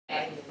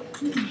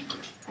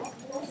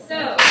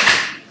So,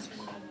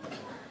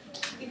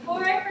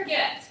 before I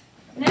forget,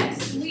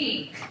 next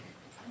week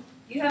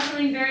you have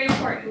something very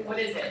important. What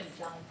is it?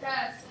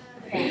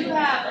 You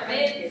have a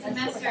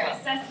mid-semester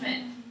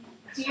assessment.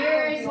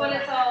 Here's what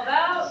it's all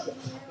about,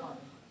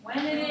 when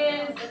it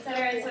is,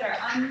 etc., etc.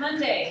 On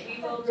Monday,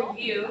 we will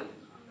review,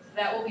 so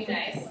that will be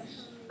nice.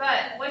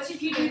 But what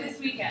should you do this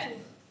weekend?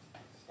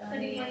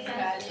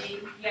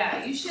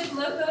 Yeah, you should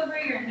look over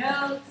your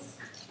notes,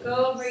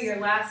 go over your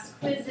last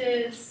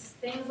quizzes,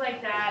 things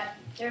like that.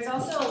 There's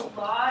also a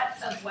lot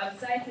of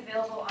websites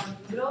available on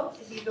Moodle.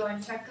 If you go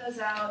and check those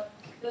out,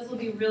 those will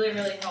be really,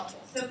 really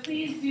helpful. So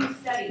please do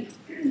study.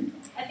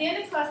 At the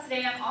end of class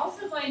today, I'm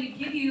also going to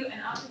give you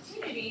an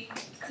opportunity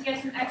to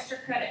get some extra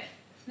credit.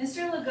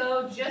 Mr.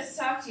 Legault just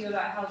talked to you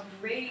about how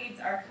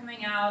grades are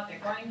coming out. They're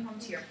going home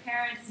to your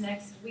parents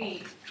next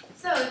week.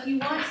 So if you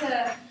want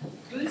to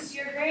boost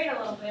your grade a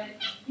little bit,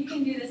 you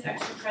can do this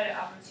extra credit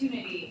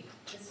opportunity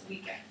this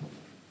weekend.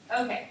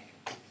 Okay.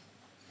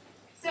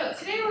 So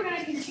today we're going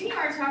to continue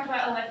our talk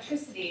about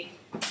electricity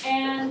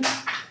and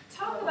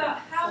talk about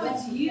how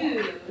it's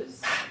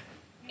used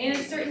in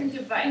a certain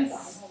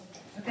device.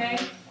 Okay?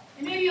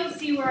 And maybe you'll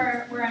see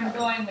where I'm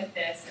going with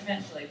this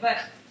eventually. But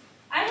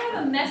I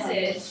have a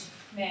message,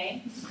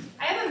 I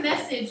have a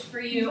message for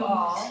you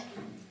all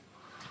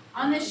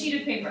on this sheet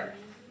of paper.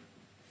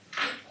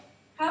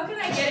 How can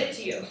I get it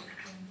to you?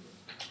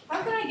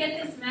 How can I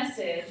get this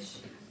message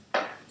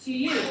to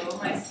you,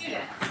 my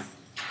students?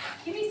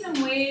 Give me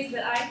some ways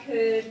that I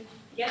could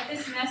get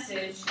this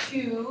message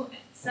to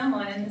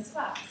someone in this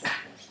class.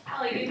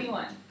 Holly, give me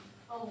one.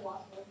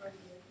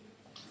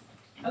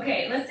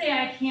 Okay, let's say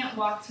I can't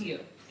walk to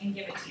you and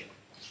give it to you.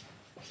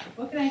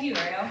 What can I do,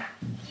 Ariel?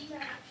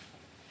 Email.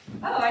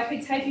 Oh, I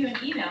could type you an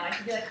email. I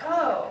could be like,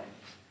 oh,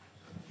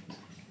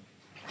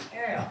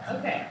 Ariel,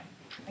 okay.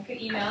 I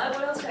could email it.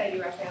 What else could I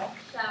do, Raphael?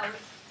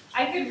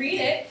 I could read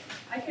it.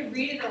 I could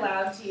read it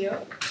aloud to you.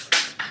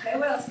 Okay,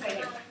 what else could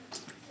I do?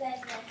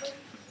 Send message.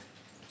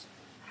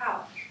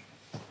 How?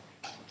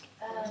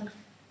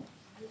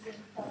 Using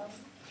phone.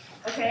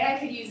 Okay, I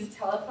could use a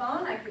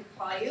telephone. I could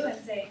call you and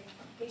say,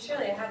 hey,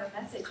 Shirley, I have a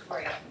message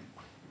for you.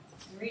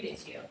 And read it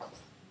to you.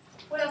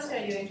 What else could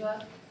I do,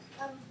 Angela?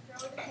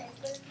 Throw the paper.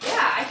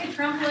 Yeah, I could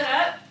crumple it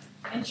up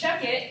and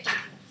chuck it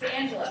to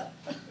Angela.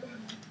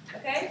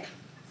 Okay?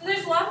 So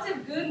there's lots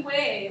of good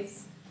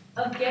ways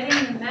of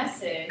getting the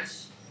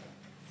message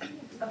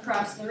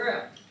across the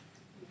room.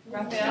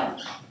 Raphael?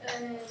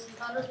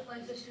 Other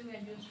places too,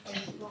 and use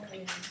Facebook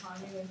and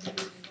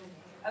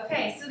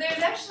Okay, so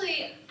there's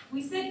actually,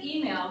 we said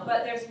email,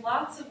 but there's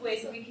lots of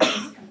ways that we can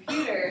use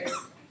computers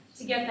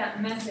to get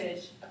that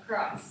message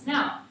across.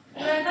 Now,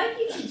 what I'd like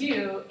you to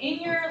do in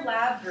your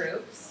lab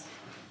groups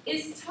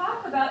is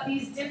talk about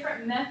these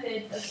different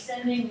methods of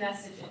sending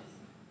messages.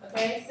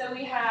 Okay, so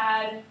we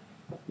had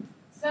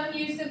some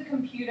use of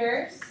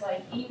computers,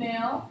 like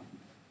email.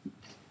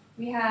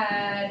 We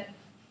had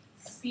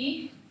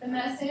speak the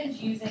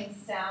message using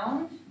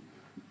sound.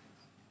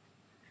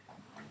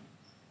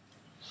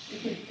 We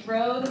could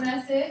throw the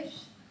message.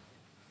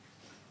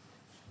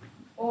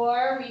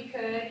 Or we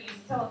could use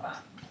a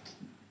telephone.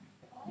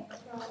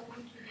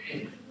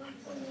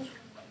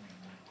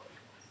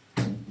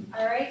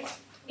 All right?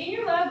 In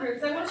your lab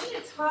groups, I want you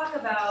to talk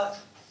about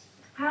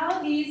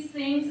how these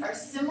things are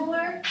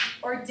similar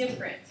or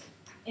different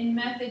in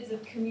methods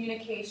of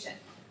communication.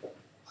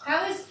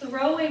 How is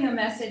throwing a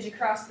message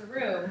across the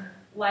room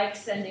like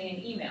sending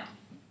an email?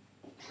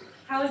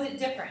 How is it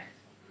different?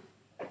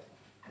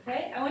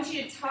 Okay? I want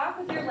you to talk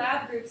with your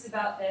lab groups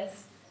about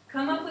this,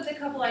 come up with a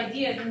couple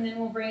ideas, and then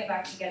we'll bring it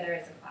back together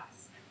as a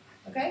class.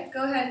 Okay?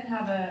 Go ahead and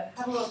have a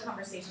little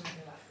conversation with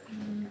your lab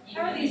group.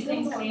 How are these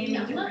things same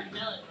and different?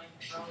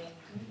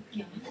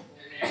 You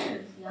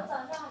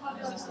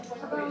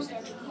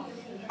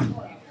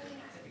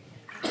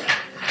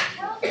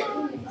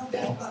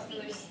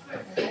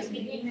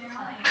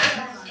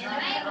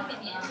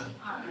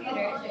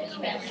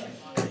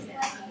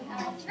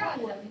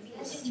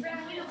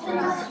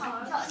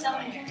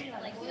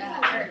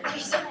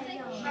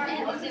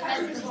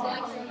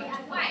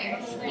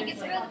can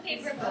throw the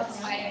paper above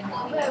the wire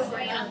and then you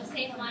bring it on the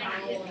same line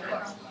as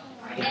before.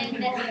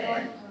 And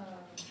that's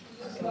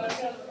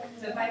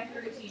So if I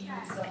threw it to you, you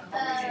would still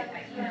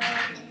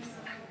have to say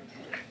it.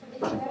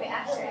 It's very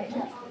abstract.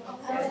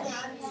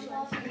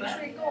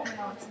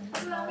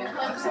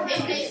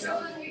 Okay,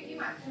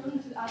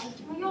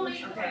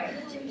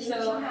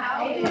 so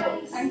how is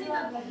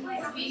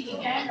speaking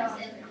and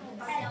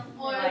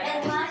Or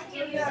and last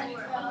year you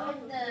throw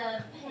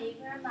the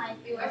paper like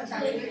it was or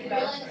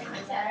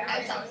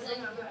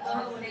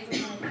not maybe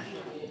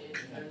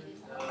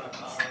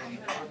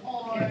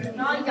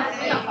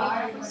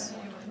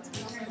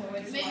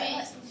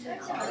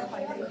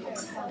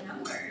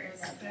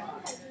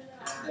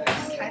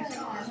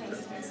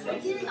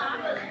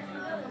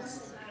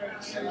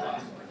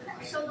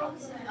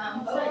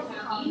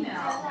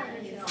email.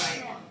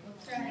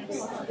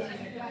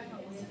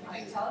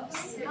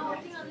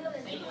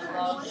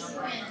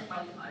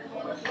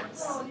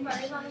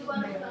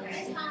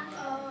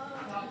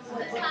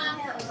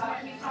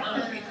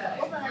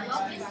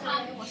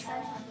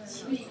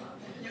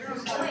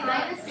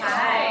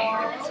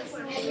 Hi.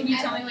 Can you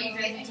tell me what you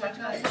guys talked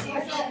about?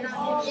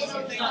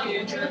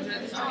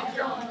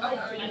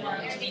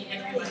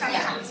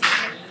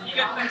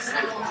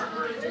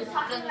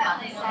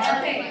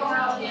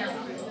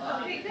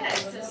 Okay, good.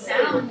 So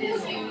sound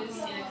is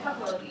used in a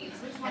couple of these.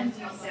 Which ones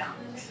use sound?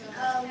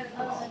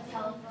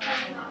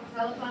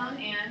 Telephone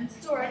and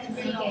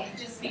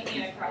just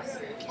speaking across the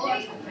room.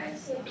 Okay.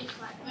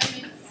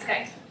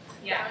 Skype.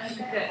 Yeah,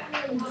 good.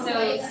 So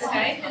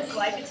Skype is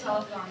like a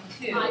telephone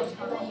too.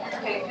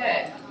 Okay,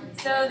 good.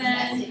 So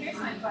then here's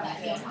my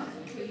question.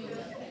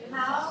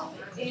 How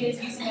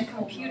is using a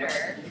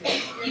computer,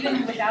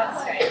 even without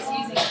Skype, so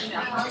using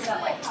email, how is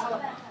that like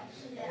telephone?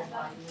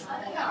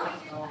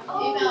 What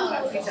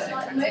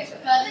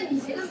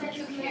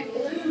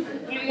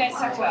do you guys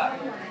talk about?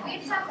 We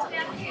talked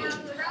about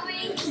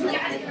throwing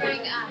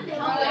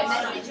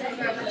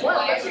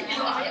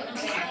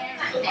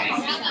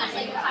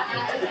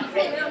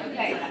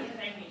Okay.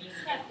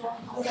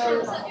 So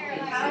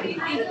how do you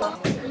think it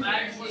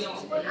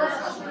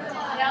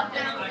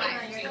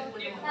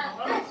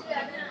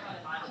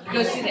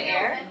goes through the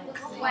air?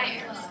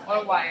 Or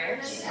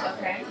wires.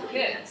 Okay,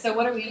 good. So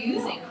what are we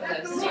using for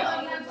those two?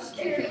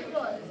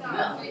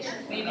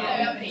 Maybe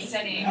that we've been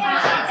studying.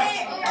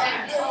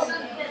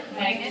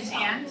 Magnets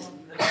and?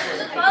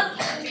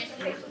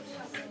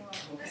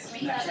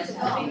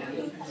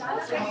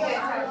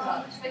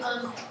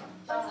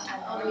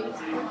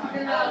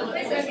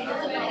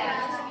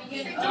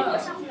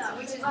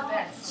 Which is the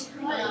best?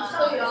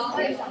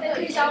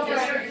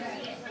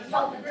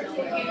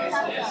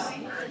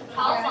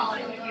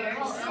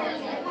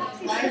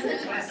 Why is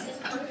it best?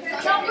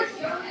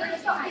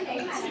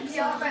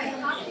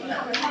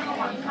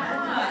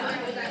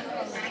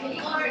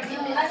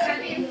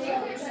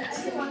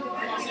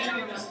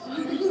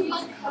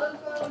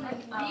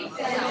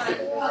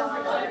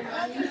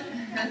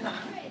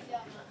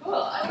 Cool.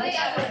 I like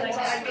that.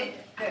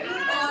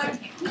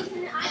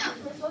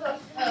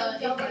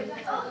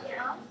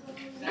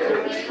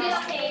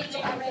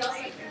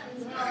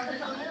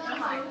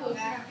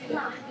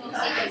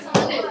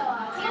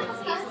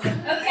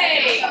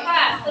 Okay,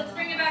 class, let's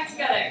bring it back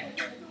together.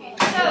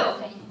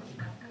 So,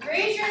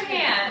 raise your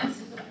hand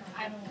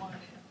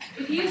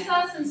if you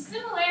saw some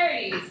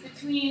similarities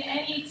between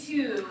any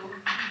two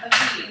of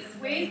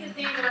these, ways that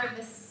they were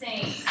the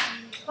same.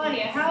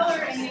 Claudia, how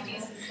are any of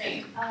these the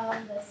same?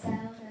 The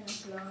sound and the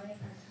flowing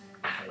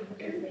are kind of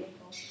because they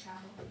both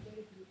travel.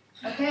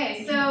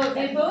 Okay, so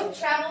they both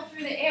travel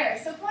through the air.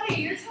 So Claudia,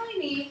 you're telling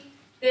me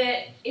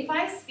that if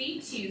I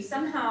speak to you,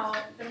 somehow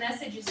the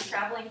message is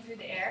traveling through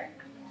the air?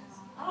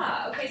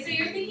 Ah, okay, so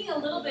you're thinking a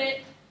little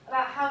bit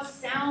about how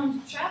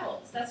sound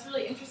travels. That's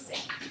really interesting.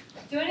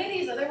 Do any of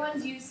these other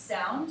ones use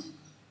sound,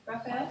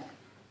 Raphael?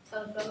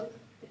 Telephone.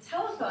 The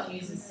telephone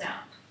uses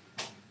sound.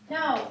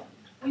 Now,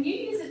 when you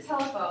use a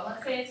telephone,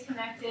 let's say it's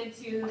connected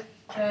to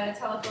the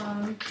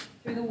telephone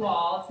through the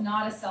wall, it's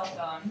not a cell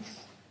phone,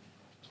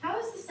 how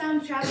is the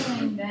sound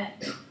traveling then?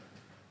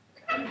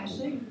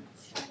 Ashley?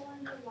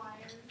 Traveling the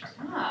wires.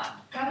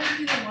 Ah, traveling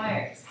through the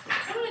wires.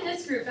 Someone in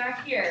this group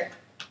back here,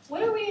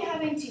 what are we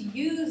having to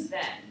use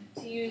then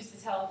to use the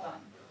telephone?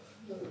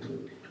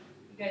 You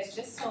guys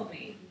just told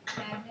me.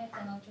 Magnets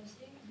and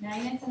electricity.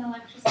 Magnets and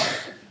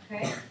electricity.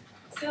 Okay?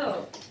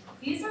 So,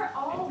 these are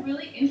all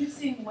really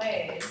interesting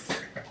ways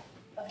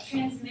of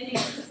transmitting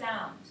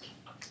sound.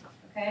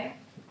 Okay?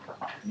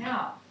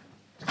 Now,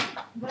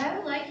 what I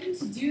would like you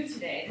to do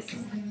today, this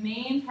is the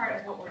main part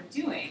of what we're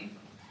doing,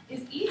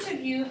 is each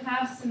of you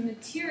have some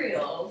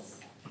materials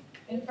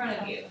in front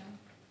of you.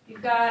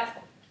 You've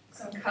got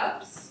some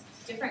cups,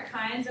 different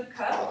kinds of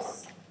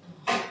cups,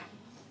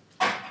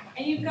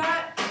 and you've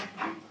got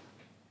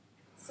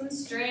some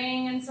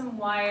string and some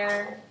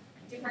wire,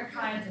 different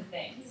kinds of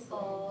things.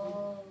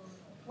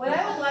 What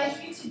I would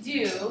like you to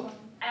do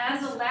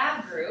as a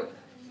lab group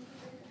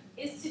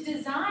is to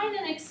design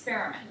an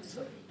experiment.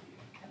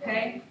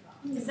 Okay?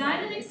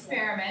 Design an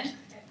experiment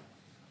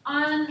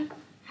on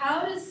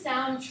how does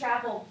sound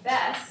travel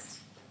best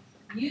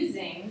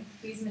using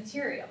these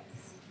materials.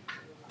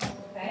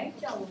 Okay?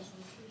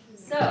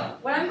 So,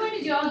 what I'm going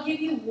to do, I'll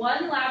give you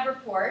one lab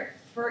report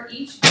for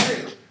each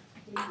group.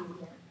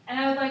 And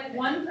I would like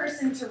one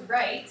person to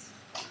write,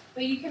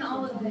 but you can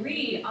all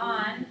agree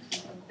on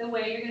the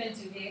way you're going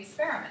to do the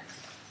experiment.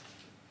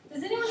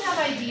 Does anyone have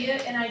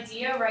an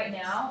idea right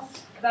now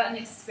about an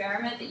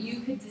experiment that you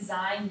could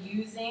design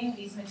using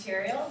these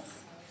materials?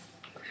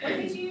 What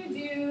could you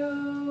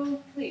do,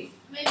 please?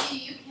 Maybe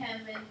you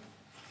can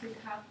pick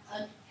up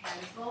a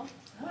pencil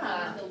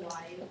Ah. with the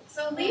wire.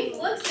 So Leaf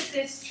looks at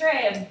this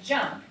tray of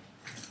junk.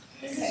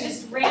 This is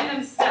just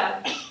random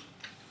stuff.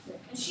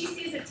 And she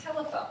sees a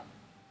telephone,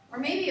 or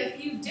maybe a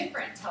few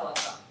different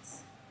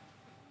telephones.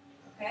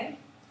 Okay?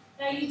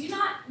 Now you do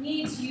not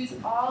need to use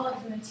all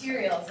of the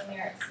materials in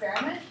your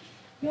experiment.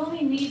 You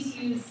only need to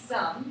use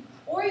some,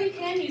 or you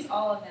can use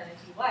all of them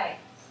if you like.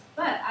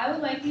 But I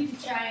would like you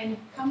to try and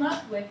come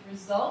up with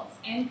results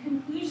and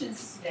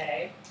conclusions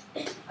today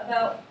about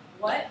about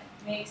what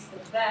makes the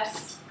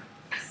best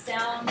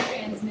sound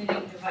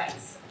transmitting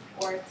device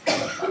or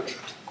telephone.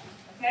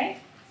 Okay?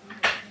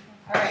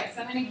 Alright,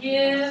 so I'm going to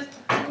give,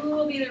 who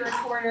will be the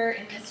recorder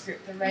in this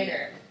group, the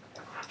writer?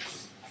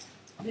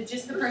 Is it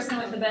just the person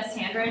with the best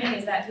handwriting?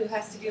 Is that who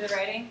has to do the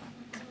writing?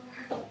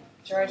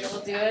 Georgia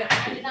will do it.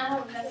 I did not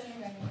have the best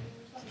handwriting.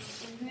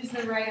 Who's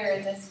the writer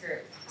in this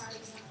group?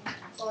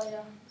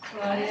 Claudia.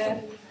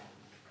 Claudia?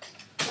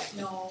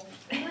 No.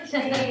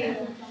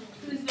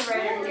 Who's the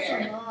writer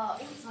here?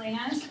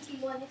 Selena? Selena's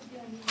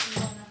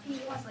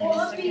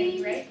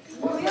looking right.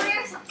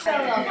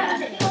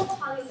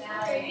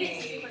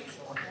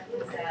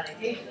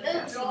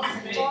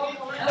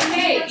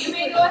 Okay, you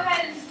may go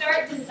ahead and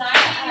start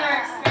designing your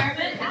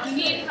experiment. If you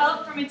need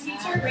help from a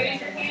teacher, raise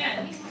your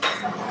hand.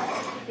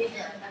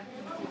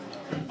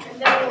 And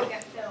then we'll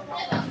get filmed.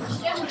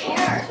 Alright,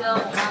 so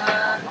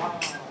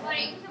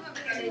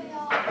what do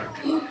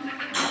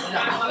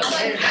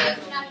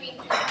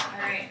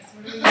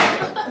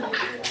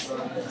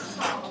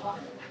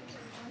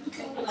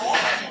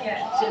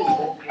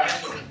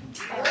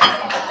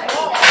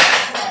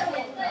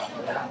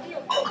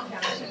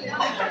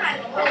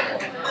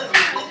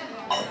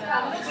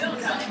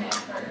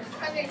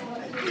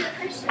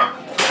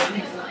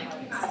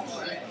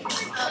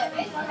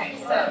Okay,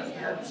 so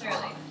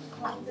Shirley,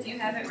 do you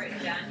have it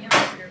written down yet?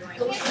 Or you're going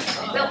to? Okay,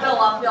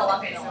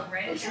 so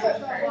write it down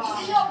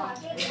first.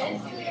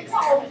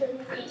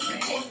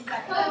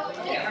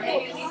 Okay, or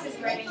maybe Lisa's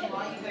writing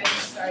while you guys are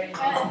starting.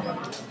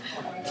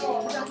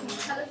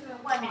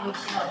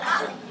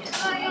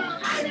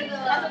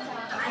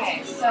 Okay,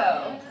 so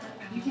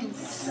you can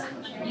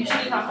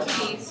usually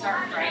probably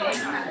start writing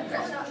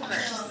first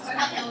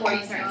before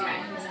you start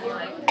trying. You're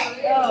like,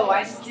 oh,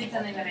 I just did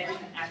something that I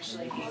didn't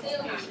actually need to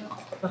do.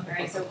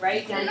 Alright, so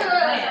write down your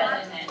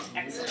plan and then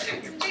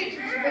execute your plan.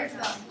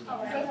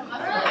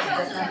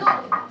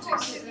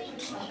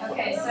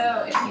 Okay,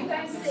 so if you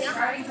guys are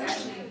starting to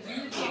actually do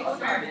the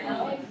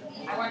experiment,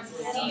 I want to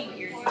see what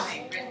you're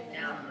doing written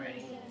down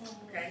already.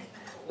 Okay?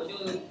 And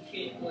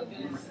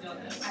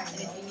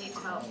if you need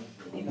help,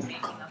 maybe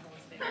making the whole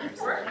thing or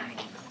something.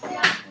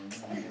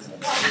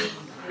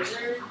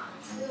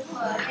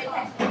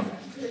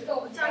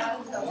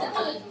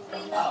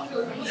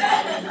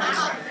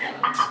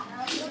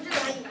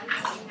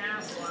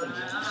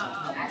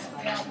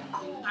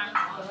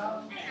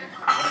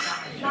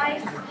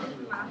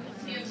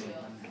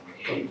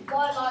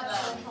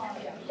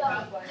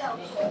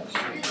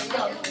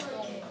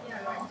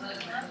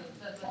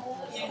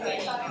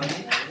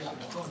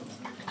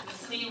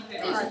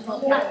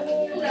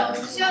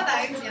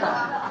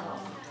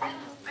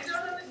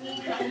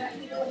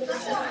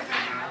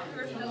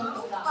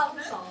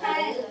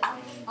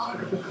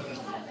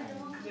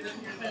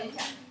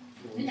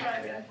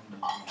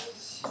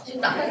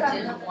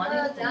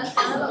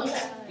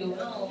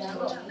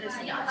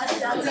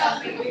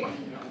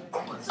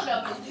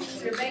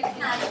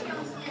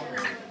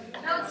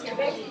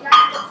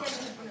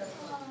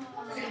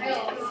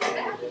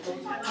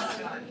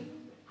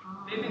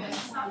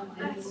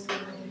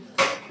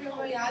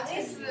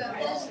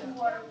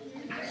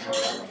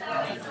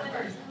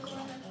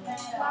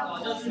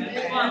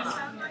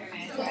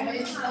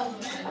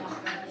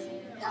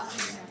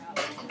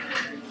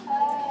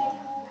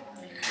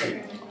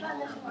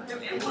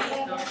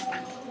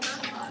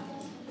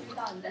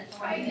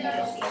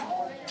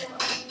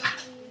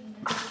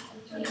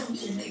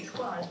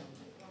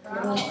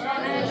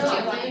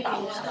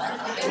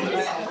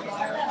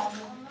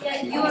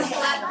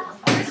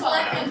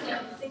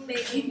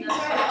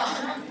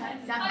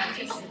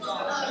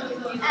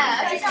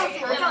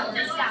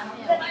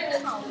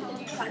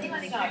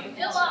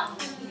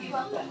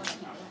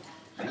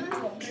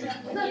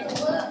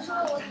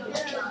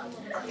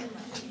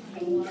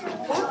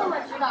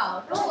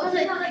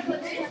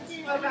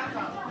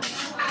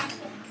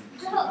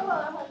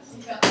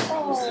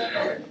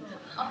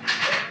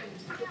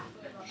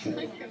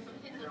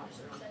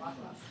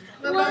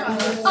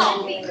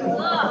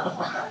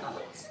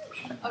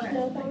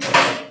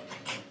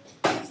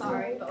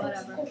 Sorry, but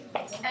whatever.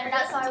 And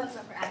that sorry was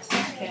for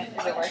accident. Okay,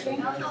 is it working?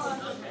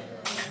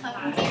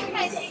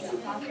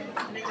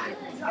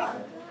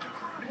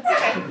 It's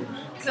okay.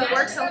 So it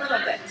works a little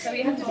bit. So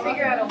you have to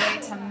figure out a way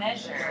to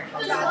measure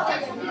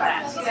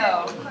that.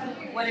 So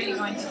what are you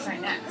going to try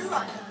next?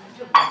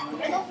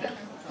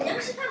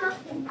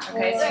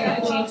 Okay, so you're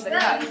going to change the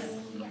cups.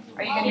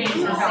 Are you going to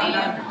use the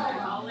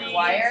same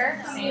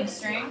wire, same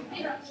string?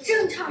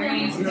 You're going to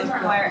use a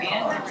different wire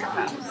and different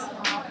cups.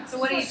 So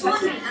what are you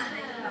testing?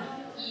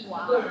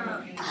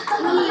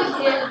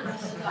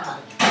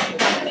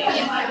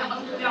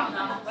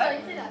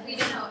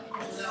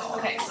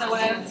 Okay, so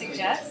what I would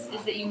suggest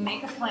is that you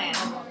make a plan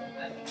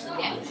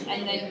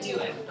and then do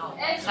it.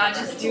 Not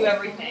just do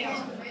everything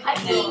and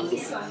then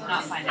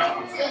not find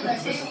out.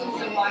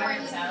 So water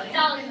and salad.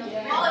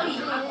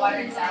 Water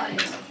and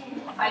salad.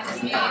 I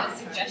just made a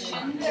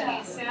suggestion to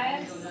these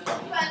guys.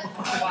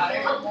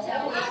 Water.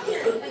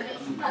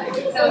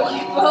 So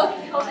you both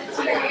hold it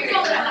to your ears.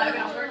 It's not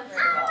going to work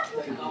very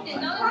well.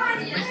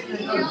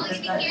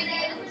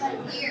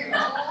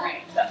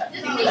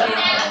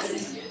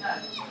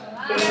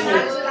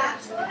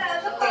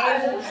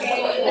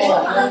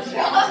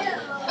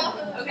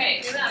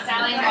 Okay,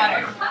 Sally and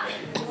water.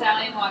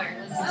 Sally and water.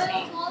 Listen to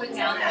me. Put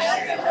down the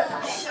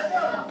materials.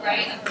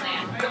 Write a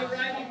plan.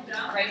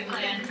 Write a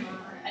plan,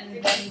 and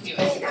then do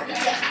it.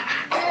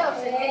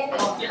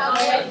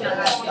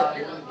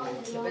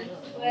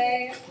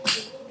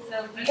 So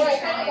you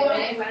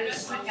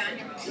put down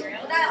your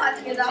materials.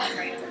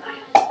 Write a plan.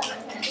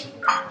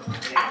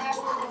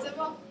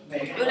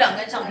 有2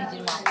根橡皮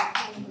筋吗？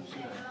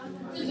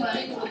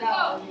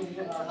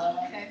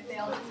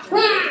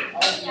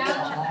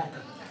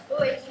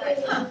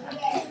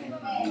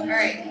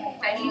 Alright,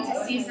 I need to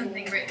see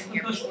something written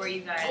here before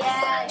you guys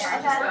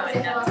are just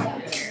going nuts with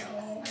materials.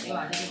 So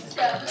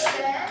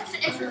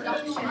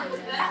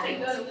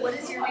what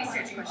is your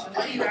research question?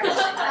 What do you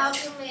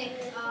actually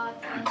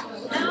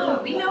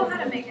No, we know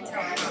how to make a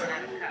telephone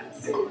out of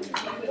cups.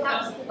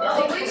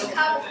 Which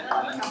cup?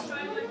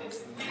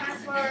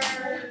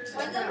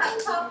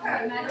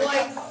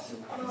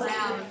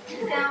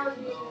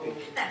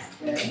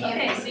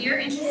 Okay, so you're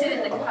interested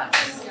in the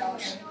cups.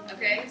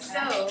 Okay,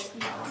 so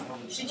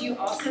should you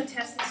also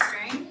test the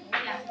string?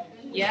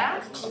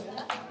 Yeah?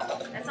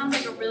 That sounds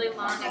like a really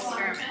long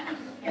experiment.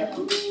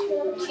 Do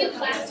you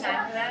have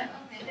time for that?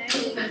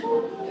 Okay.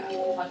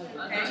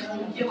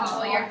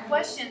 Well, your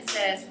question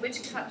says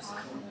which cups?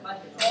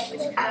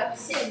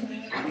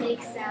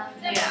 Make sound.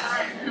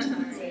 Yeah.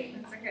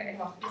 It's okay.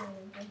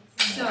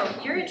 So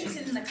you're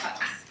interested in the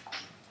cups.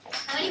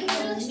 So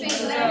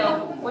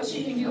what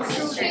should you do with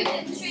the string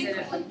instead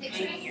of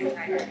hanging your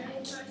tire?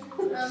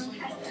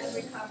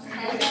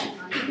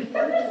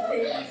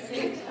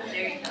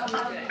 There you go.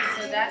 Good.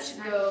 So that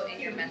should go in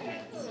your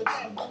methods.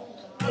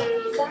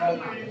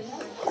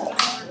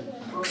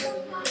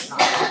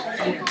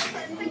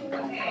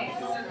 Okay,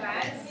 so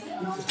guys.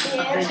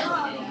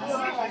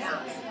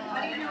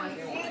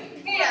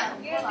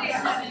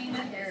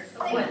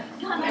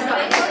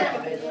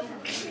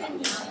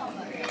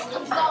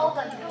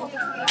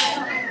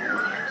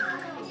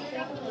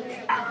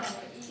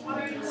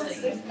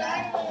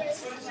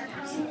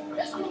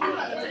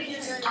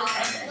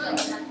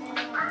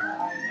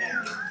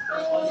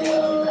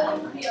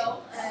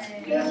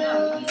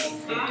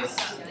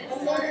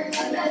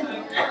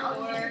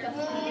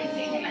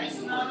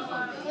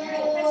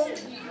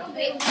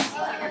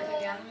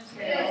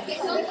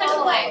 Don't touch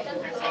away.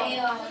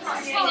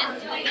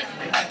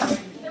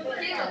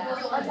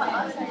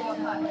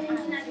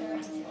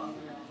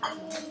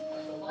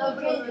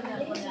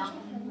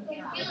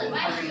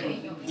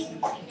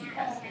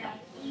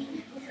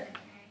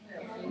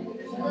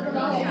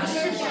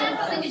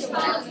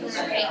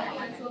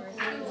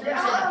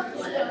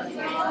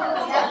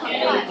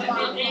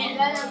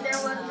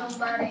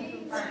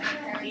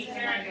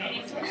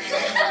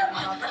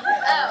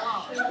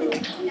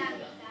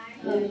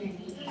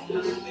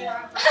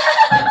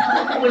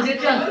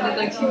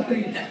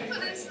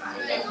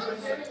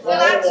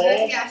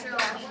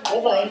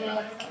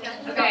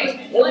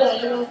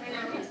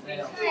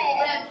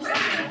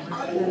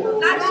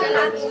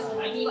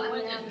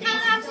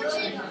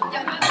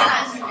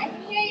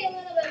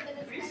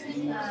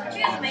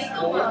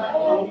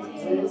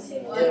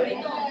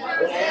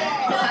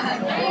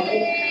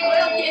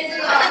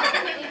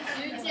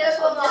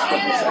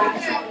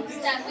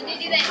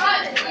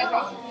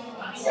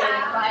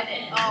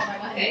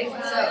 Okay, so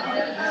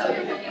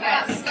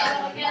guys,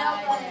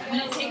 I'm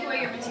going to take away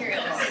your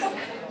materials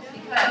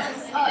because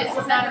this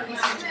is not a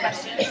research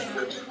question.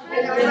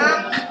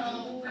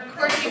 Of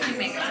course you can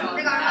make a telephone.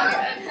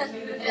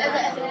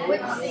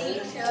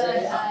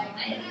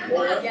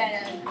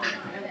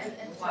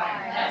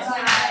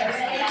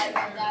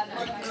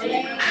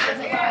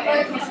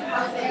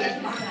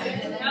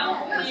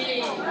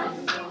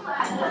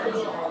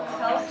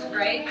 Help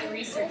write the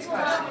research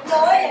question.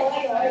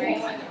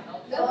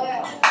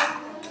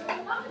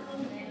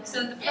 So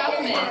the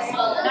problem is,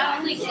 not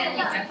only can we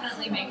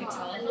definitely make a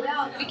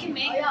telephone, we can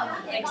make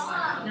like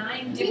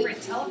 9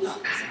 different telephones.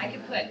 I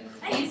could put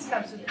these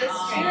cups with this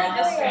string, or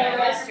this string, or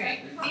this string.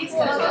 These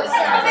cups with this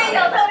string, or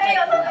this string.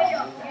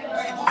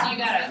 So you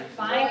gotta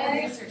find a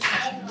research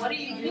question. What are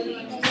you really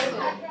interested in?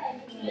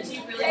 What do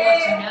you really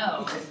want to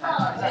know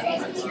about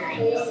these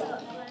materials?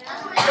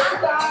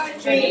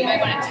 So you might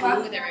want to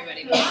talk with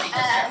everybody before you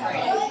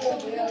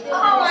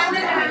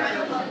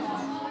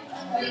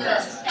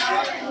just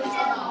start writing.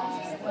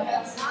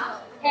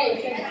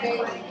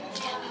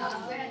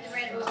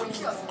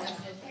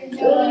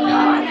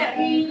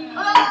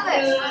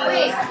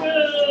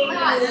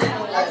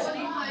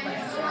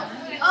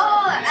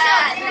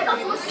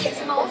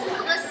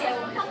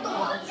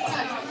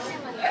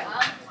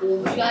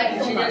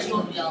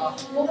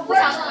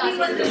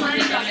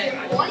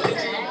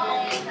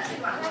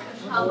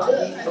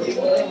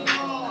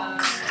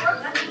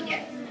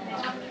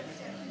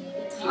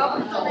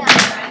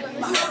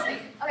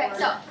 Okay,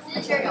 so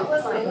materials.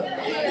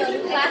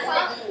 Glass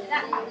cup,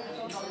 that's plastic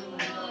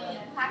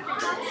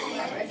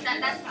cup,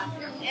 that's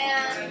plastic.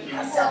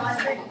 And so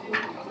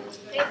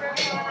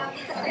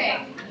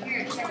Okay,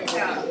 here, check this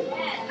out.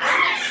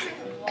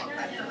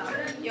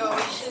 有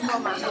试过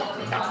吗？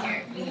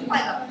 Here.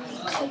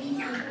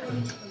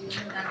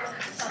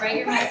 Write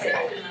your message.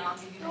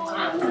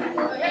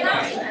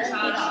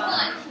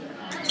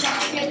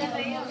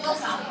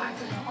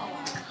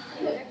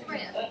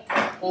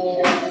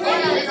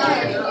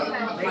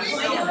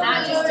 It's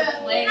not just to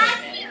play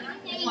with it.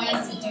 The point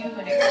is to do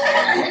an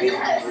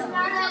experiment.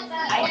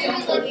 I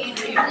don't believe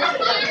you.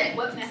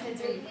 What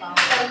methods are you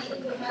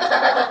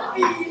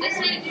following? This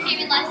one came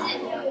in lesson.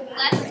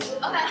 Okay.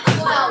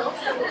 Wow.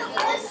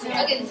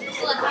 Okay, this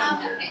is lesson.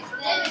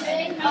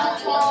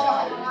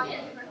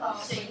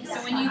 Okay. So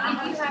when you think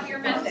you have your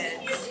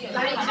methods,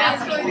 come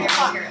ask me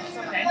for your materials,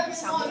 okay?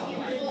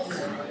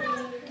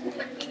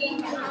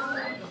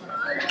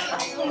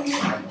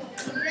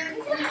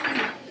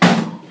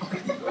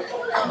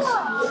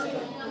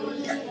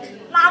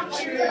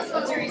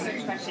 What's your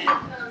research question?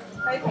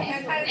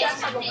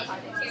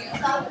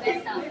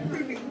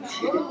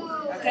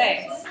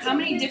 Okay, how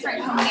many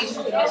different combinations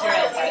of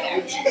materials are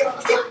there?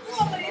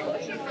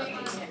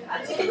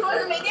 Is this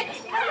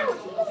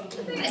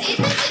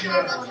a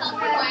normal tell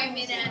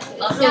requirement?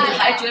 老师，我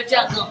还觉得这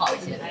样更好一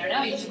些。 I don't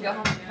know, you should go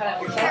home and cut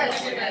out your chart.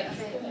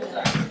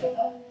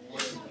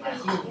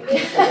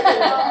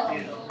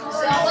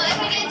 Well, if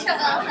we get in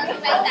trouble, I'll tell you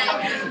my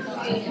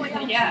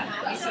side. Yeah,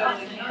 we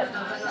totally can.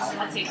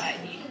 I'll take that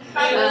heat.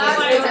 Okay. I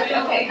want to see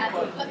your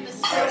methods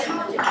for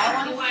process.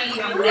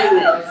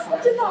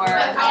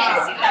 Alright.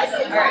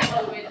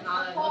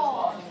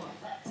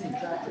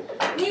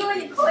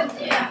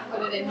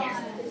 Put it in here.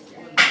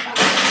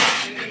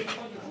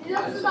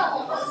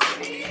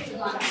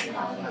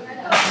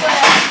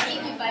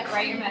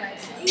 Write your methods.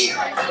 How's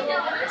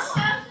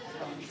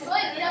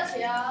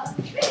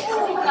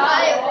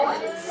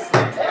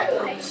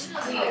it going?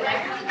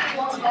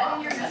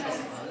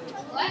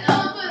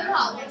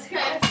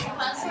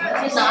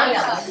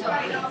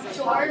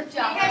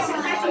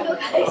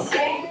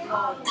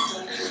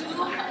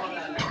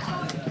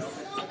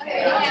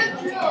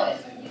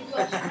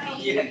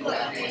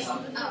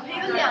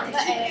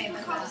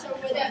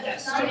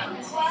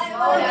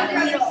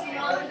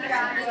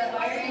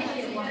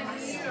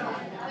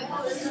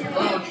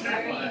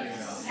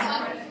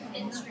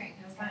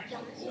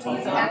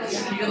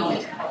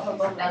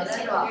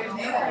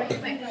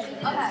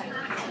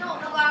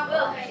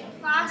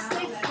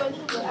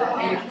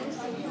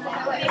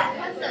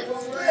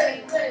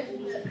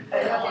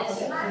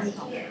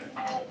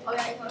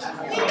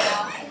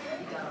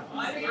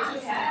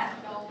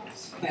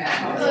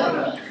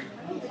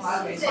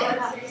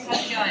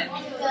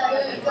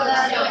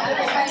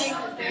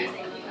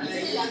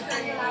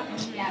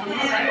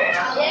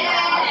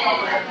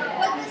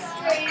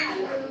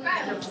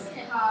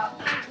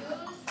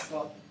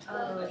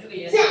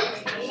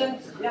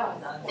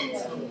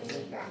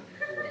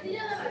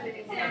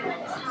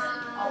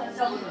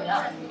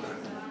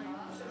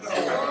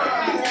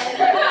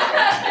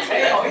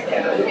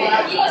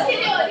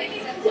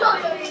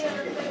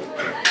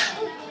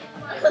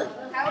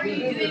 How are you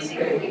doing?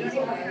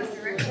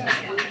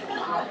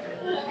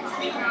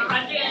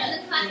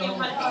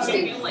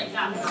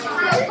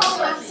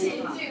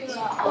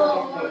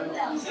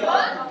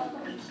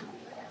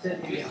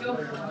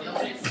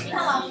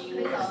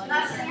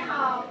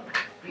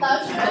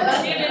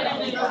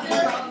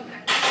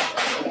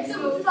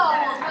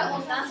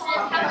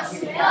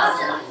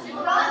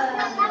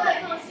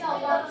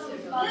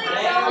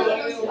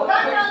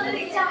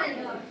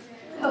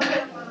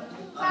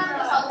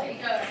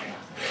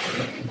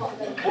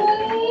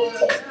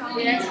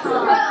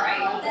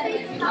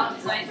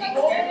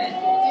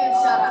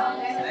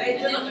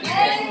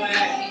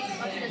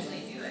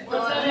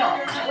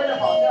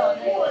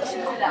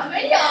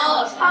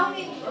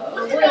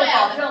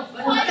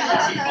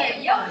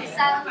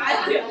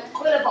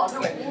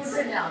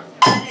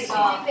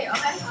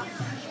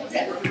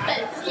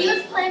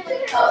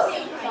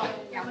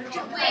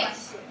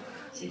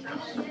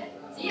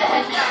 You don't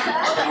even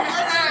have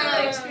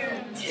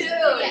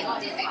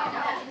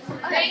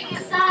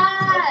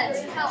direction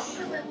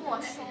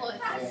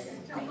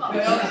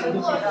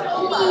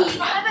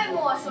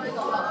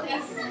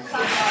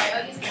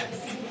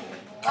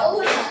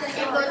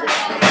yet.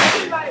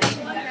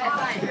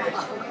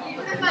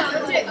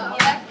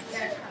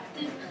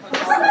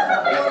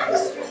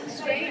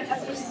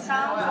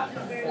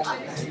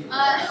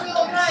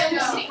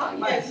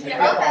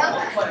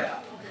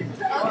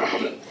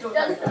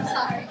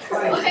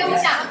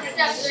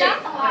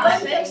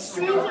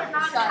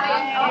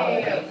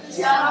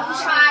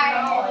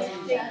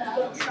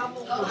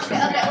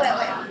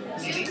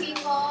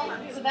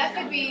 So that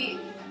could be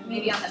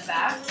maybe on the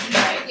back,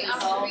 right?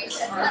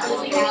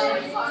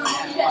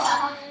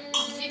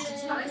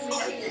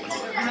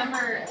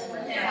 Remember,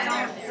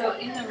 so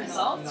in the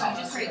results, you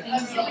just write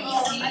things that you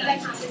see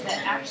that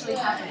actually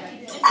happen.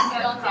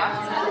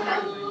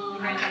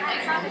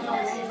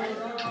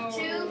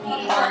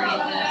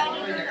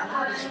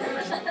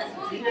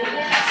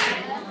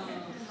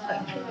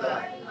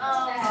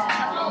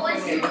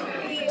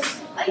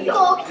 Please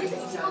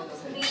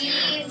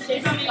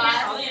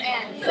discuss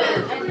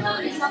and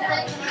learn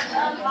something.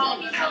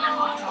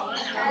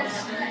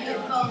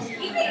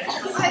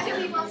 I think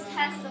we must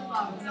test the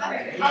phones.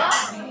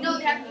 No,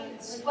 they have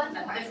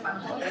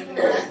one more. We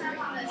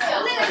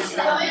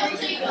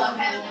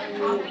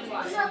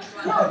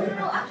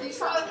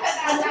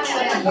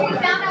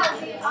found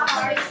out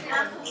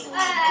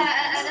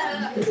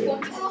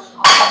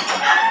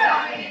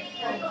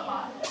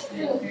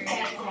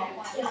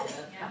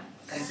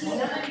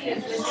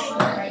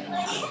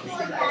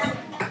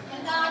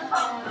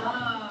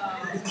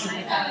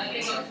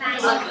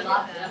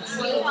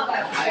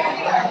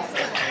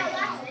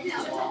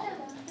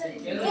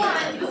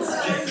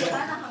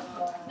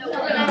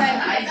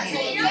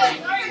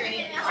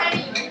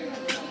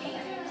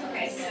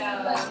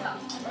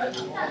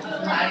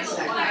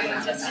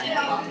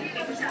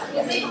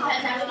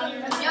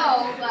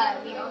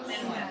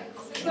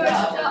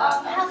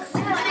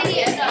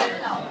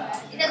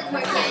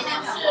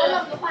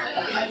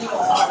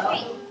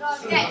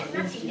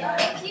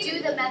we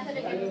do the method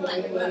of your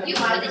plan. You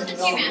put this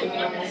into your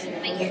mouth,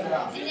 right here.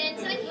 And then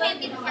so it can't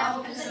be the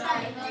mouth. Now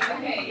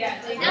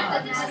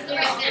that this is the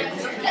right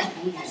mouth. Right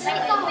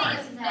the way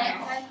is there.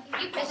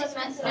 You put this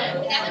method,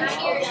 that one's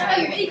here. Oh,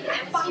 you're eating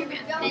that one's your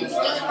mouth. Then you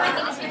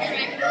put this into your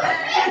mouth.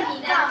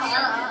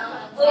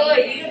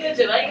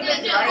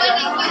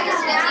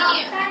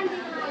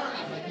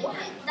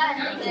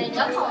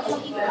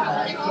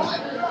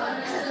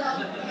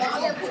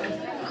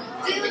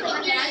 이거 좋아,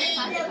 이거 좋아.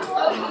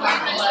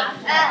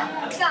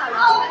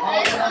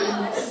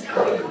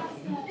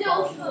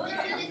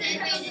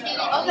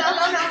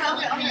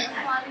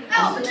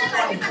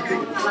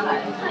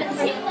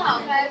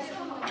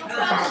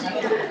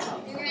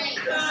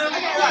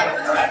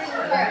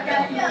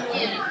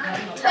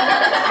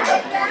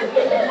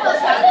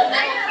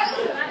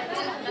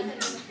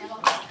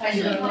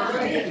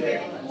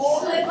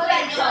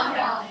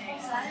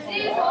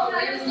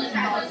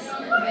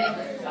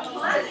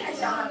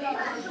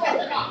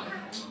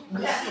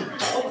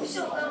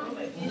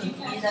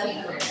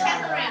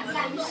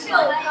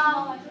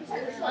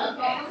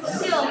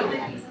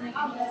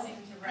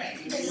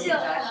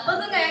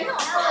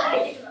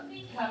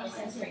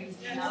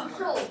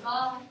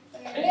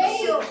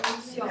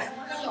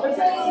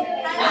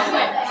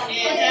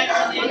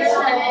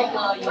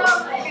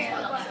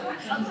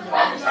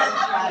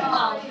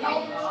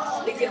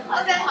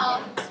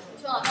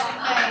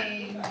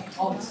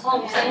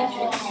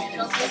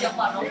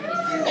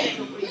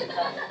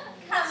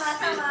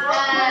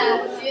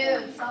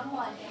 Dude,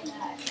 someone did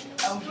that.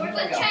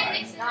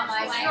 Not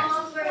my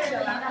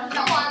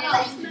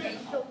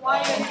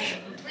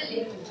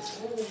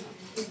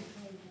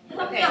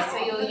Okay, so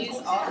you'll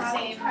use all the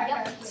same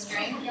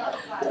string.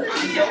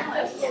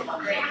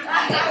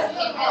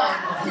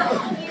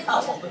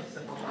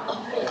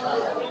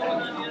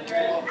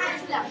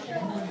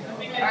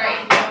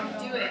 Alright,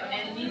 do it.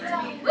 And it needs to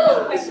be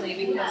really quickly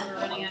because we're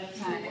running out of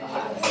time.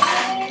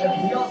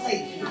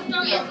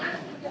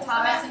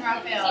 Thomas and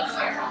Raphael,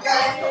 share.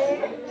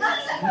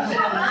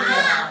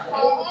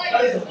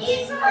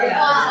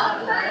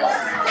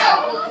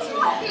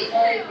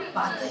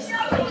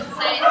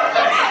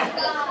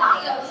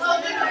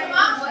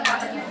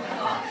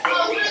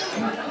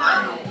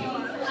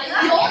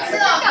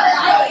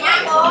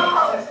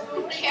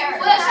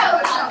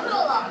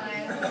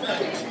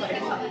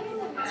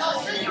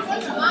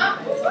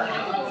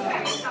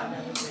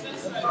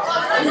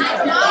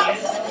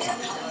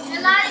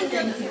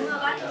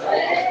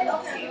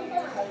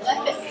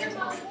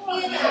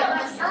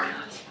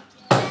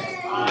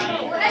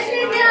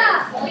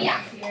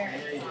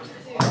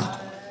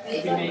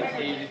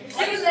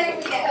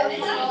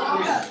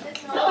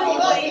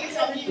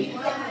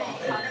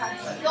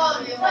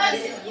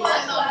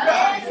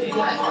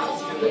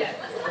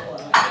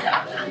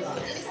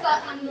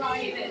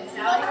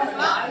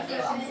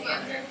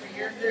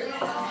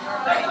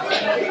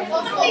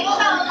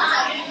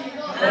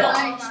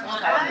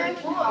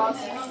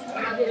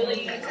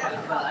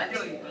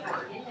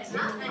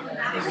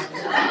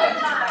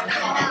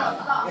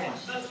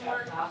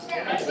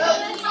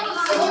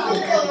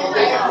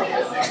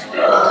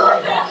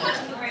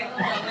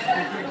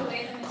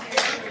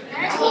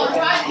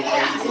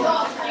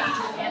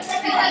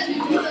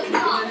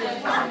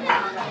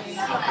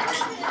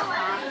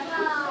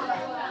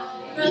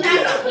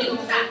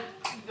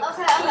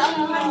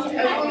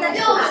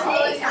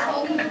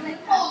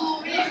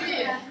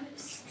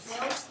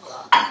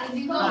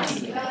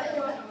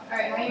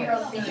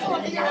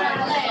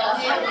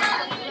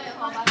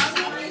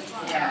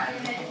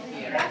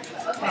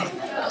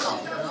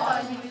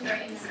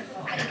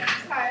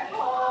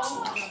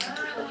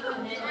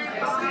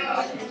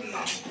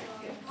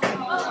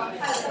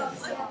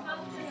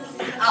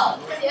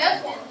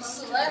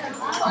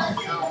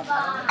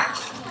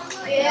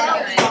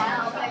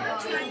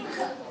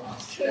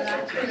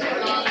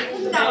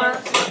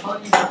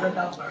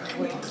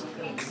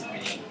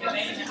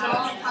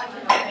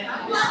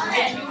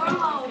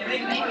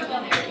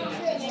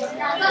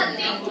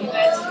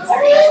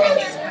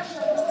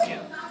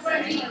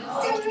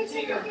 What do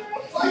you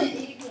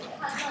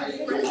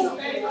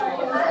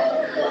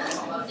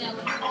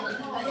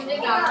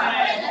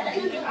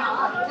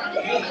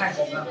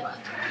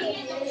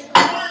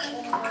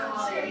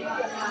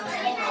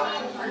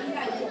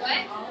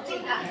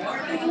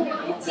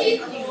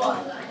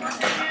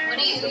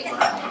use?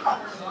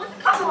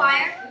 Copper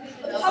wire.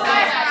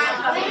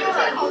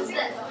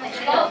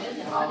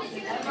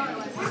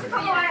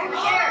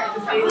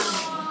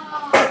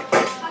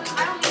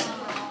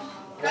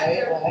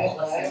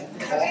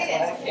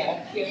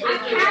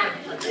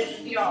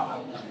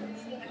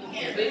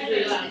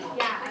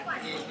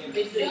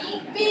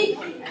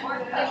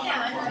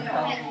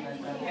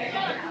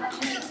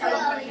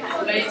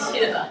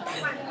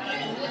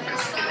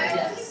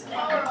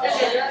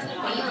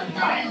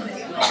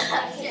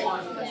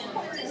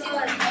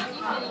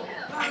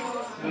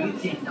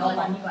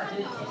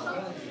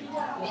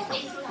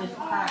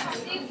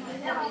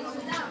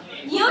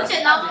你有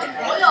剪刀吗？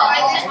我有。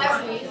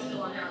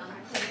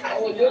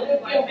我觉得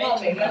电话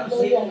每个人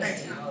都用的，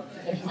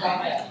很方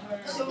便。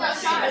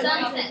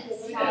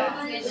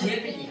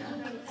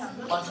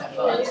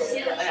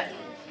斜的。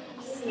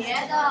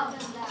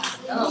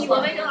你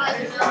们为什么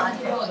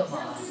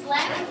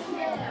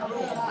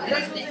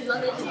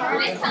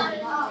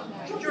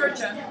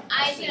？Georgia.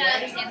 I do not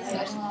understand this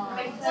question.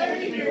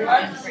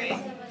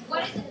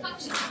 What is the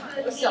function?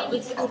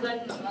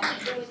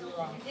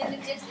 In the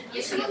distance.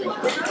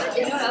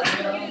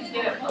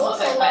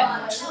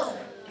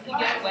 If you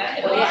get wet,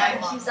 it'll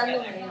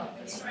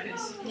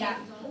Yeah.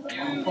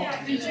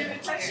 Did you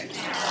touch your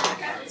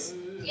hands?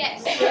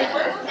 Yes.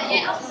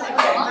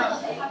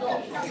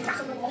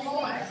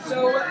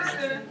 So what is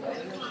the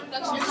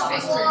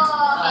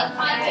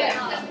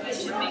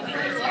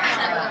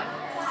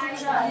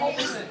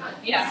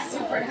yeah,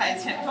 super high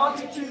temp. talk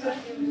to the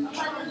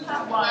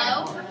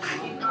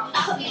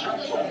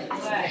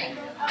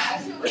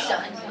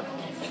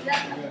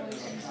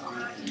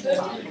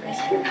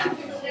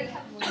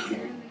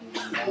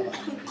You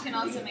can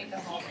also make the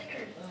hole.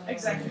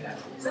 exactly that.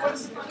 So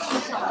what's the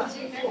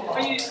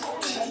are you use the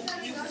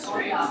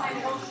screen?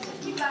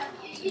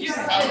 You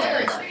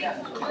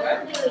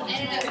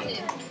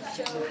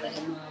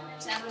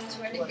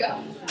Where to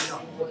go.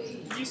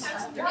 You said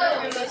something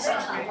about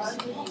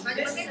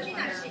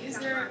is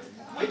there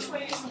which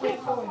way is the way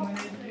forward when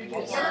you do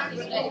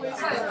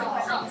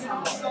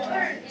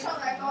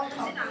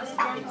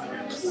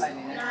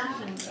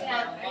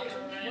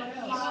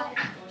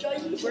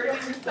where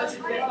does it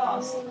get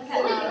lost? It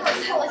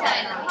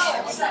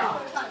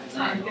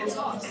gets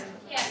lost.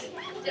 Yeah.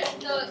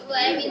 So, well, I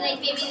mean, like,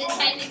 maybe the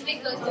tiny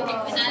bit goes to him,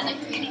 but not like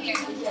in here.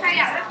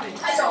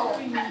 So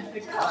we need the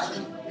cut.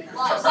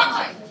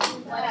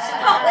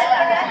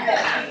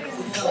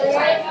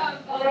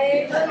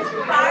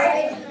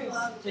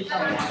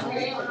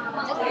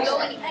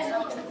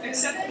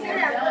 Except for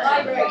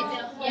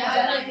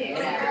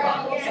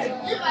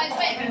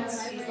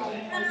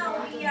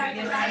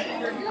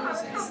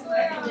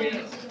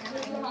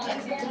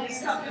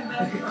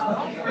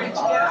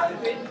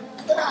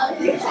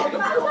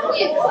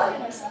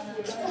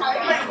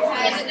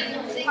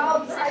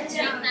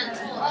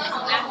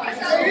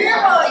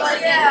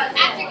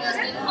After it goes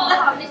through the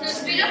hole, there's no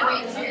straight up way.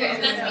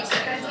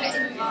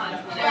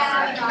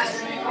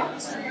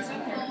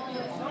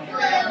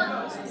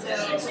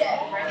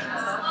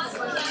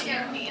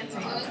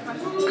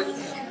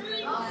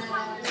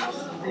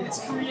 it's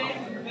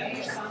creating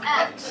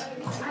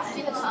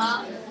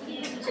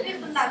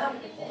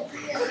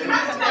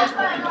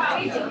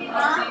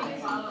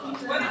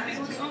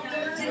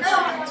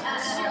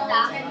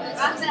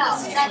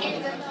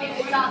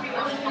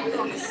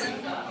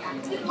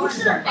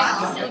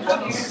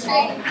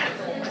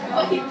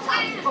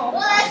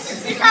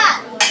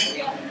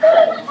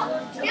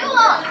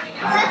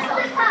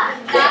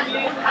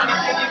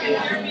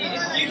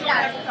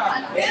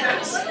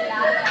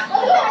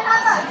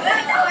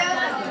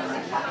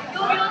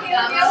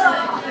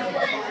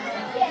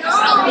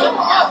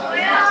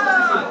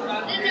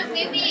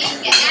Maybe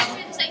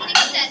after the second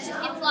set, it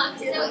gets locked.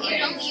 So you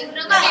would only hear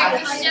if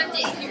you shoved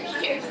it in your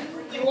ears.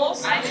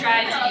 I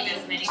tried to do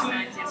this many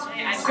times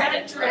yesterday. I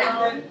tried to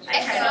drill. I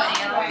tried to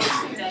nail.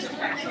 It doesn't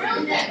work.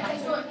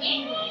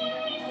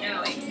 No,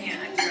 it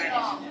can't. I tried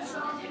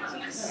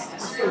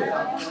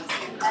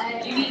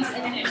it. You need to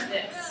finish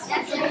this.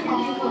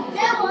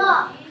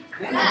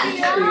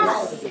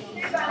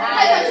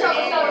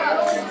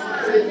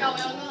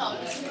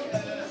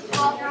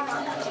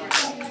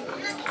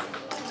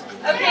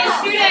 Okay,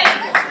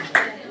 students,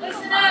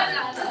 listen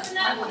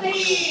up,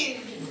 please.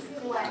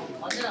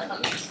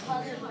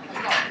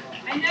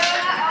 I know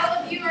not all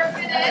of you are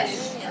finished.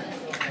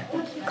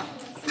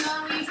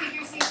 Simone, will you take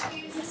your seat,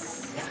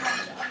 please?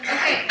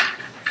 Okay,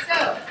 so,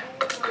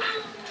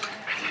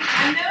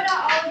 I know not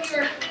all of you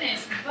are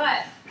finished, but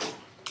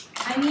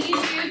I need you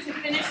to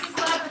finish this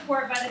lab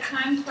report by the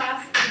time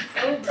class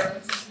is over,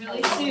 which is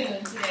really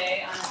soon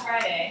today on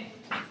Friday.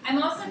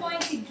 I'm also going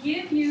to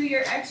give you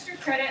your extra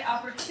credit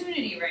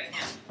opportunity right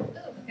now.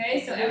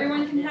 Okay, so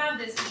everyone can have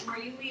this before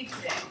you leave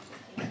today.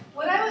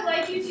 What I would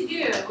like you to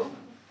do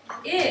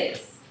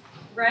is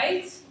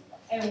write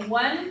a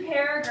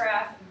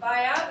one-paragraph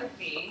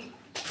biography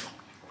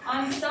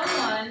on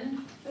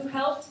someone who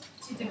helped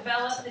to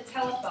develop the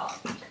telephone.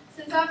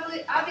 Since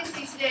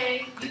obviously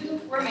today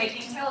you were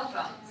making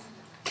telephones,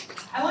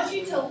 I want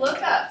you to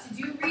look up, to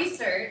do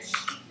research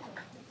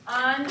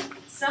on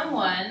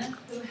someone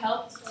who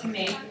helped to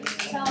make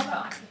the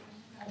telephone.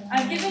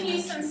 I've given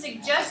you some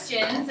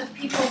suggestions of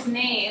people's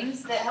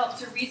names that helped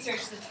to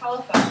research the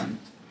telephone.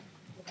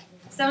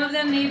 Some of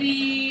them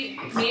maybe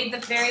made the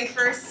very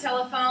first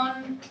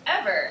telephone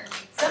ever.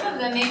 Some of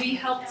them maybe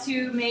helped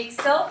to make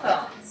cell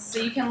phones. So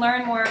you can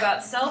learn more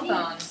about cell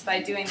phones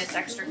by doing this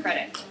extra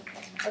credit.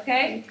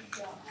 Okay?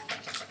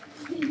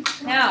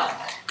 Now,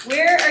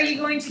 where are you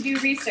going to do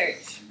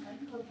research?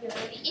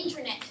 The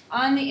internet.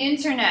 On the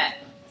internet.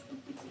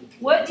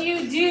 What do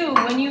you do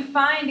when you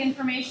find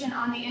information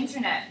on the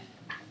internet?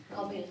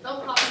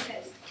 Don't copy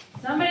paste.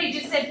 Somebody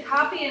just said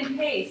copy and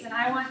paste, and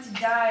I want to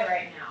die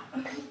right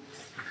now.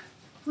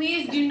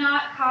 Please do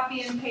not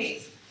copy and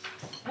paste.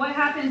 What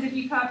happens if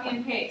you copy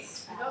and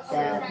paste?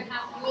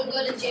 You will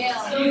go to jail.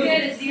 You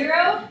get a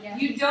 0,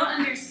 you don't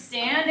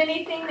understand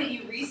anything that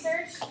you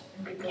researched,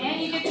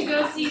 and you get to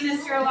go see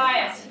Mr.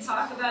 Elias and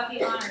talk about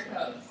the honor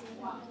code,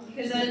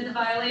 because that is a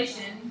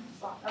violation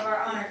of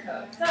our honor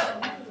code.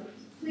 So,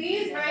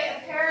 please write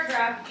a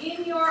paragraph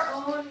in your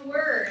own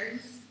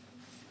words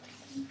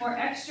for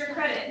extra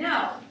credit.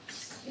 Now,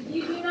 if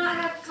you do not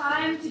have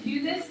time to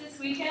do this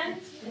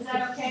weekend, is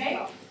that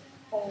okay?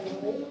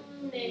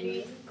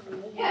 Maybe.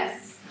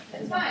 Yes,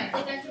 that's fine.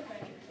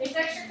 It's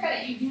extra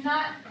credit. You do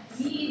not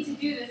need to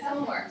do this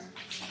homework.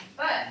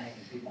 But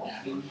you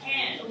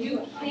can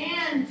do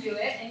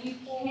it, and you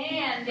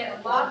can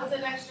get lots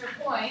of extra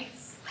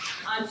points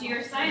onto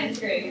your science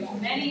grade, which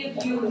many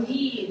of you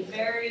need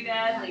very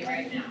badly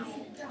right now.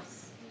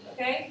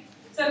 Okay?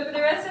 So for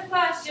the rest of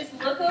class, just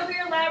look over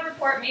your lab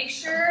report, make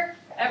sure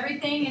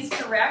everything is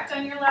correct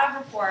on your lab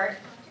report,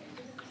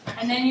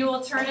 and then you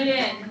will turn it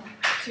in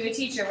to a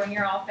teacher when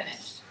you're all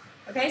finished.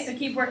 Okay, so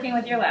keep working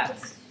with your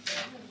labs.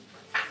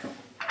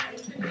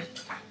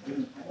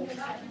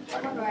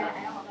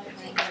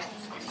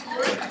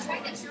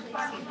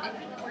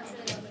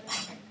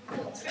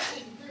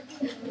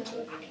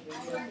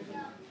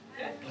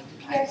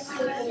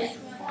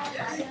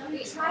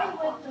 Try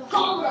with the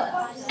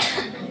cola.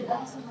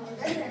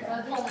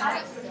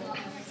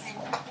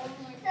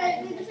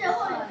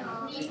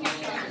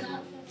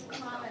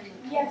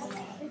 Yes,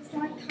 it's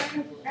like kind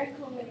of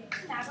echoing.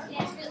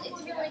 Yeah,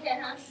 it's really good,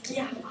 huh?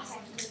 Yeah.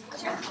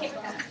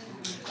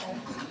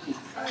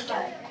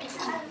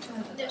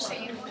 They'll show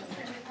you.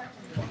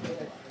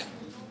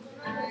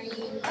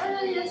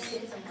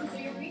 So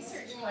your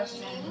research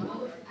question,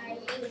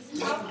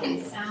 how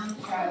can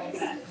sound travel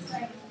best?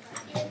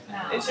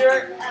 Now, Is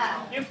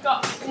you've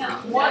got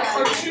one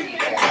or two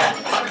things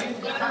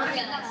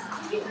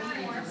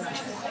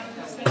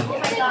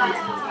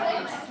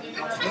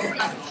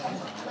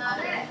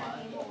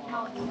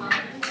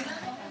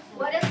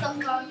What is the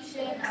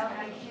function of a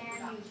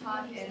can you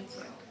talk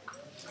into?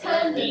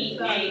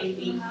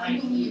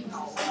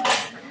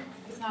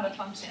 it's not a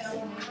function.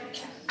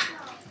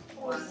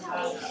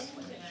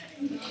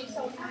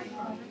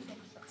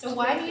 So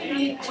why do you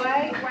need,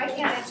 why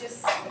can't I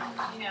just,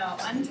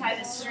 untie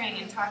the string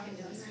and talk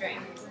into the string?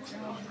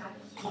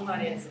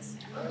 What is this?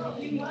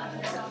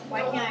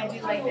 Why can't I do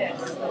like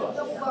this?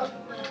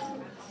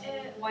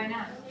 Why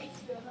not?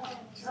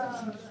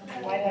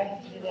 Why do I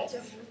have to do this?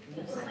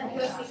 Okay,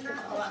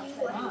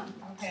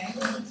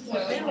 so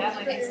that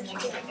might be something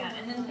to write down.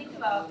 And then think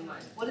about,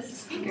 what does the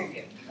speaker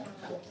do?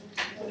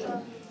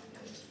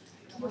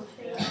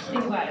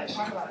 Think about it,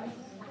 talk about it.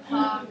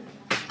 I'm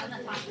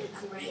not talking.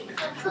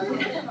 You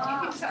can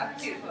talk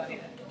too, buddy.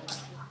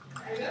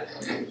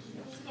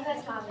 You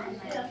guys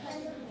comment.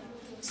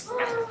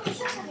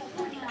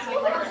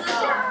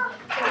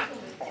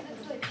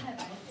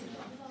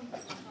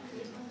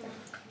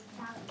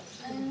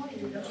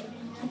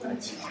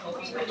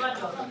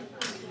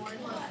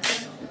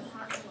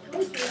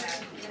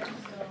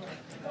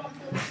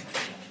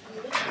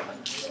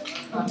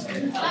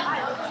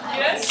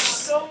 Yes,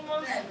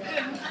 someone's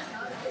good.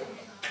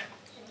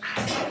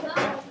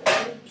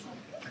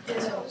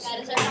 That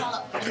is our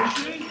follow-up.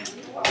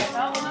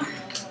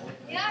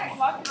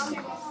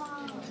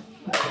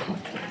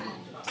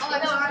 Oh,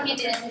 no, our hand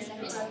is in a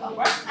second.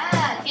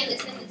 Hand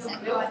is in a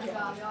second.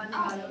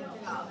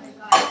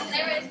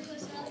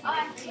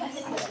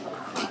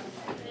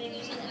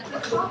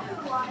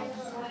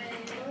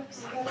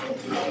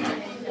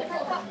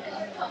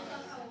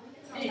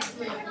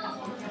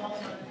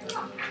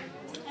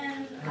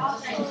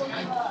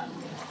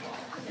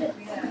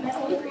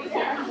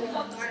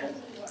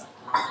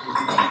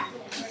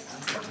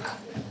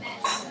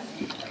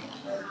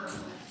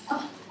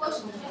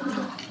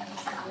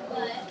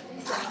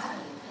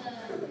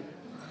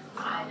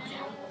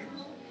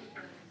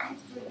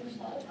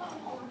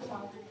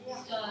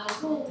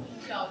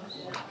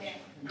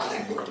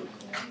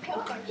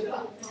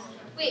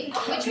 Wait,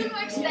 which one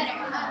works better?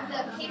 The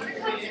paper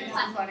cups and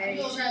platform?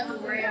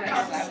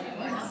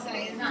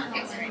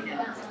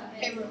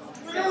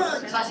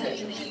 That's something that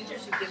you should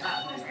give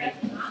up, right?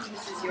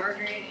 This is your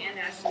grade and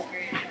Ashley's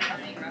grade and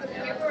everything roughed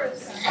out.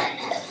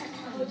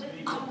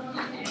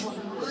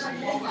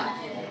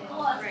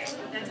 Right,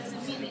 but that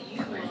doesn't mean that you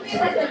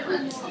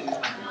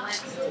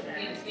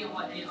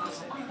want to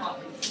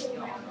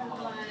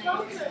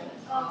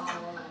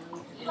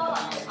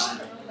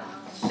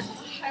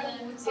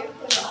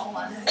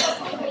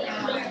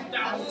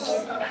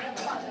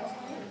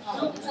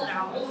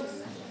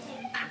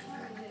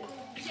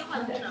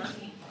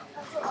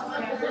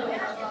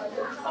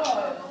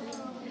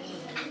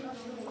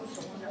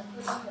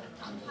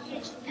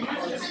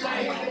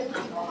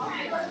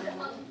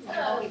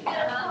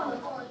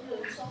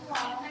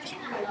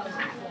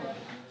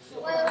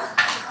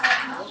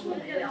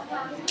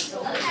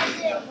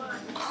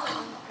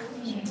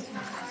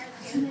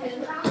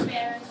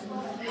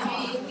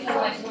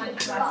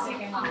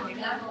plastic and one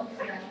paper.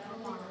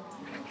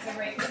 So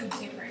right, two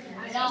different.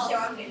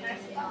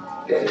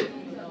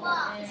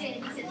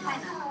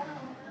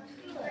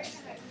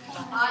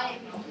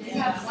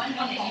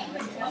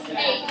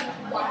 Hey,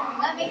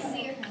 let me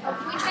see. Can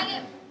we try to?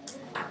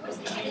 Where's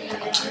the we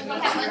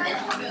have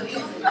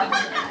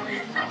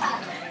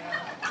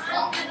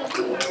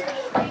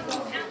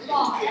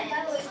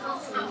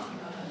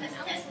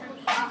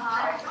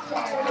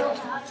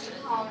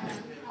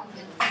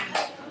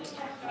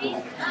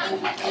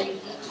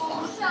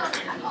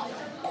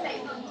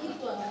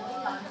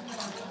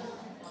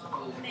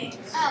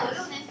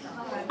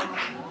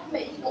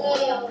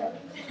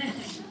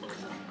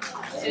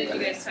So did you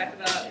guys talk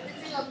about?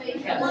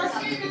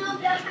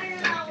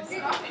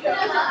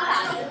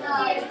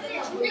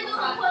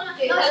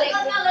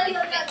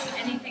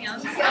 Anything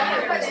else? Did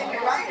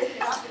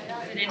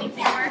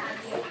anything work?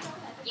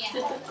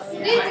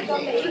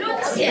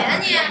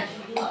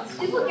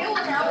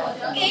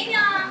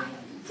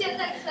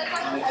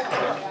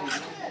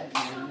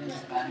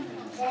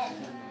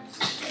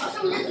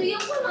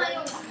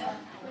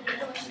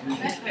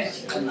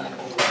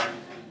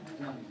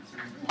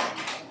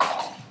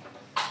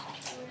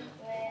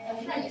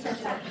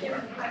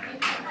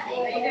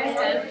 Are you guys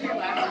done with your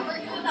lab?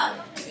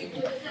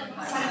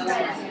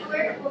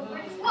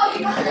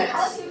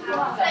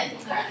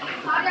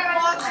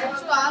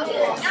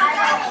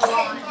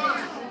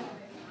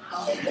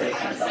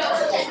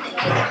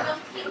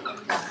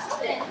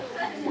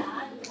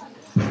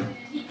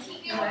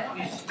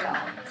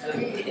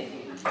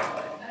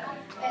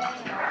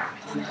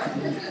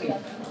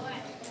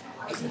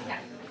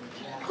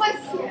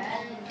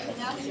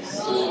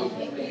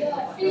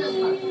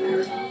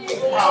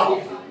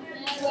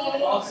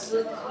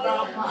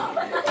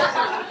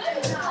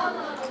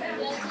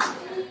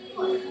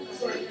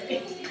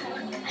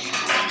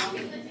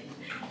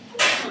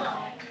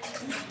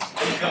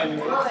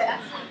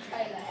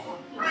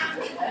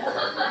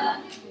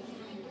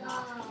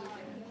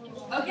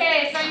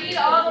 Okay, so I need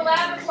all the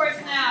lab reports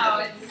now.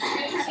 It's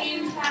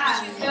 15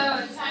 past,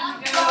 so it's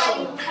time to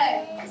go.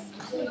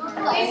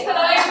 Please put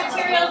all your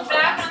materials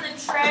back on the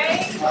tray.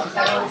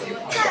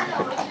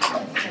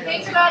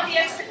 Think about the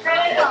extra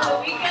credit over the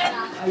weekend.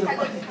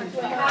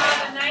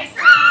 Have a nice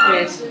time.